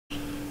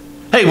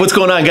Hey, what's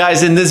going on,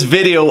 guys? In this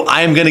video,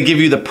 I am going to give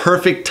you the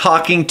perfect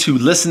talking to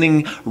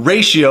listening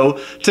ratio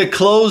to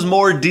close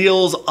more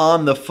deals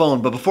on the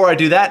phone. But before I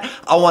do that,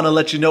 I want to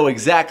let you know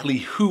exactly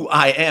who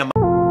I am.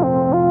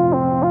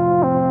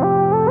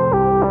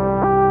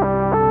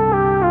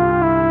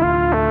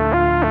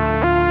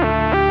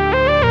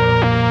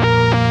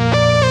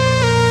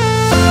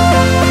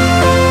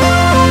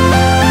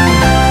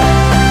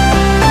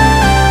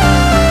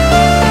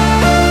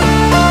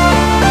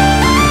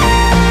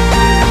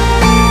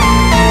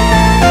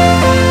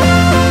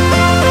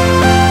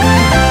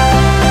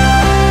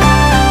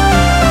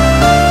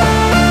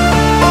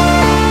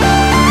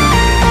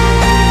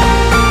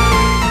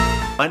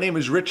 My name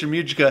is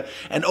Mugica,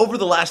 and over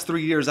the last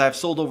 3 years, I've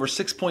sold over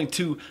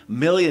 $6.2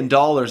 million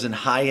in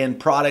high-end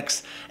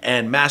products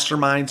and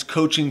masterminds,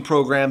 coaching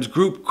programs,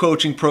 group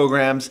coaching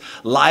programs,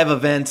 live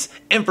events,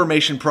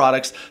 information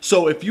products.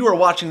 So if you are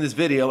watching this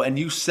video and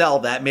you sell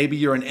that, maybe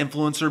you're an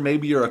influencer,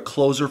 maybe you're a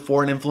closer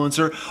for an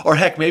influencer, or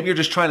heck, maybe you're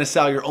just trying to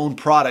sell your own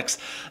products,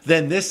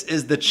 then this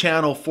is the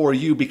channel for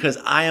you because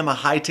I am a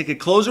high-ticket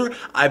closer.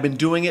 I've been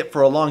doing it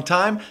for a long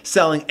time,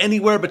 selling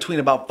anywhere between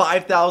about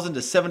 $5,000 to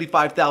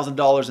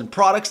 $75,000 in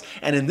products.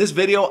 And in this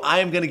video, I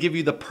am going to give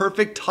you the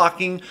perfect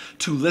talking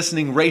to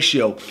listening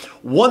ratio.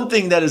 One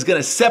thing that is going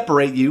to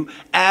separate you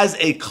as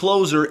a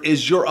closer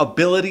is your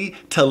ability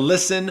to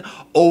listen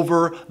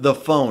over the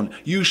phone.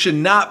 You should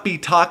not be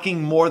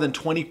talking more than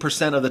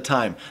 20% of the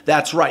time.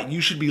 That's right.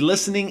 You should be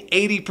listening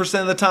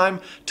 80% of the time,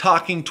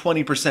 talking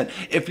 20%.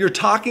 If you're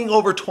talking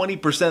over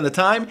 20% of the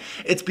time,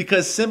 it's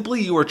because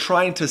simply you are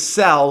trying to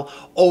sell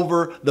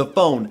over the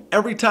phone.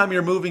 Every time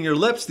you're moving your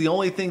lips, the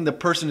only thing the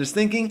person is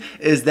thinking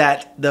is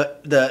that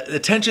the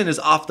attention is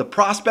off the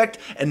prospect,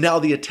 and now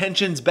the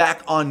attention's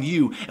back on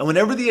you. And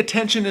whenever the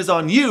attention is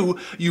on you,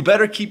 you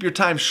better keep your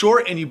time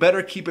short and you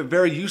better keep it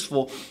very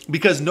useful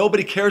because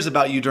nobody cares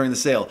about you during the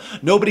sale.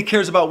 Nobody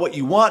cares about what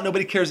you want.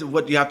 Nobody cares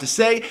what you have to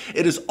say.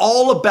 It is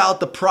all about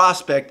the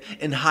prospect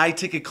in high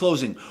ticket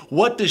closing.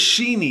 What does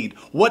she need?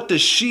 What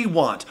does she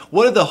want?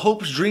 What are the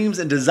hopes, dreams,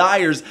 and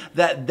desires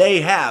that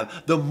they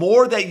have? The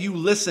more that you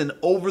listen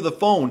over the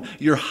phone,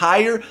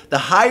 the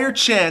higher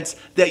chance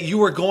that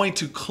you are going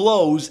to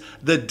close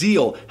the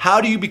deal. How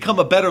do you become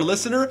a better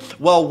listener?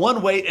 Well,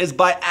 one way is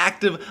by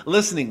active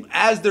listening.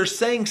 As they're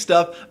saying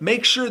stuff,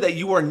 make sure that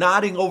you are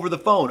nodding over the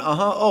phone.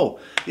 Oh,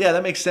 yeah,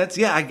 that makes sense.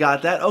 Yeah, I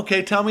got that.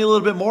 Okay, tell me a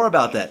little bit more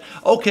about that.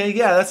 Okay,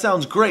 yeah, that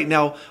sounds great.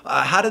 Now,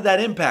 how did that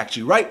impact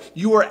you, right?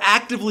 You are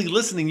actively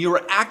listening. You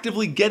are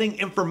actively getting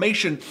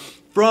information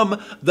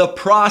from the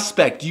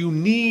prospect. You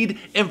need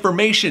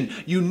information.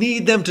 You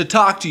need them to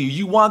talk to you.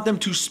 You want them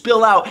to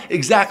spill out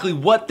exactly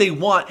what they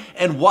want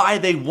and why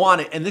they want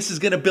it. And this is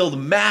going to build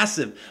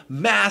massive,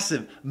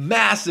 massive,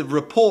 massive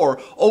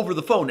rapport over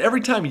the phone.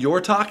 Every time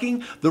you're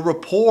talking, the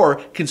rapport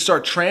can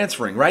start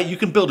transferring, right? You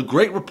can build a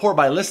great rapport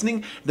by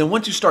listening. Then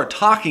once you start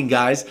talking,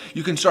 guys,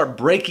 you can start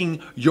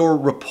breaking your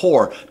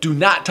rapport. Do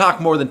not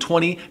talk more than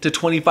 20 to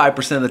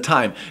 25% of the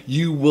time.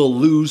 You will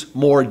lose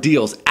more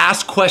deals.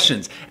 Ask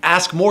questions.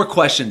 Ask more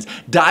questions.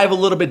 Dive a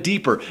little bit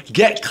deeper.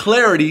 Get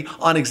clarity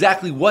on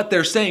exactly what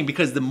they're saying,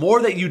 because the more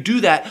that you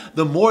do that,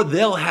 the more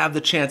they'll have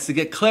the chance to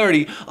get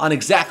clarity on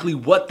exactly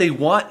what they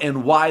want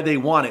and why they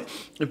want it.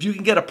 If you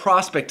can get a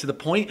prospect to the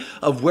point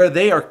of where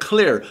they are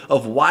clear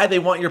of why they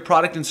want your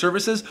product and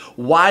services,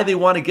 why they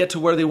want to get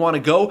to where they want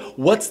to go,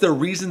 what's the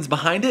reasons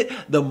behind it,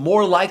 the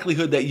more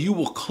likelihood that you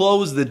will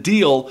close the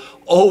deal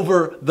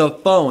over the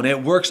phone.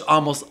 It works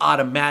almost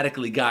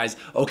automatically, guys,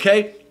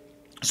 okay?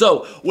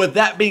 So with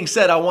that being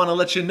said, I want to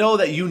let you know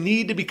that you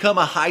need to become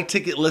a high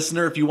ticket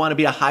listener if you want to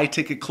be a high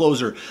ticket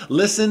closer.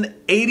 Listen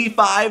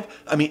 80%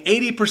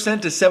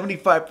 to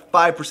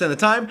 75% of the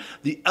time.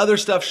 The other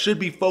stuff should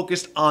be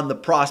focused on the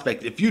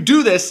prospect. If you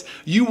do this,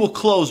 you will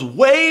close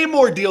way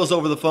more deals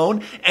over the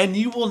phone and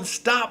you will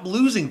stop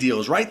losing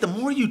deals, right? The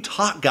more you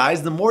talk,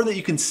 guys, the more that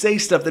you can say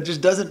stuff that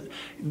just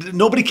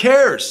nobody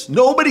cares.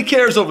 Nobody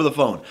cares over the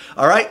phone.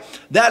 All right.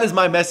 That is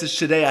my message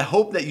today. I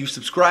hope that you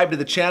subscribe to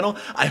the channel.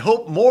 I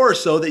hope more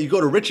so that you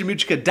go to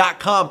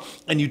richmugica.com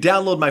and you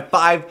download my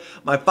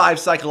five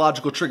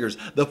psychological triggers.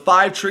 The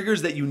 5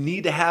 triggers that you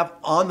need to have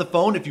on the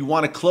phone if you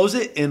want to close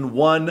it in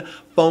one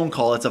phone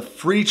call. It's a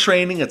free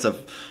training.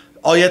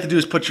 All you have to do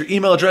is put your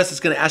email address. It's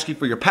going to ask you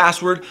for your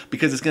password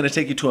because it's going to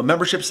take you to a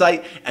membership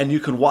site, and you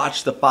can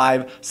watch the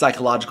 5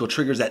 psychological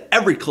triggers that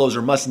every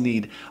closer must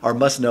need or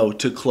must know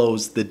to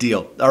close the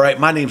deal. All right,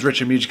 my name's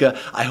Mugica.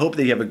 I hope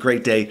that you have a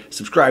great day.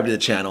 Subscribe to the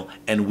channel,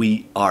 and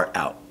we are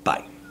out.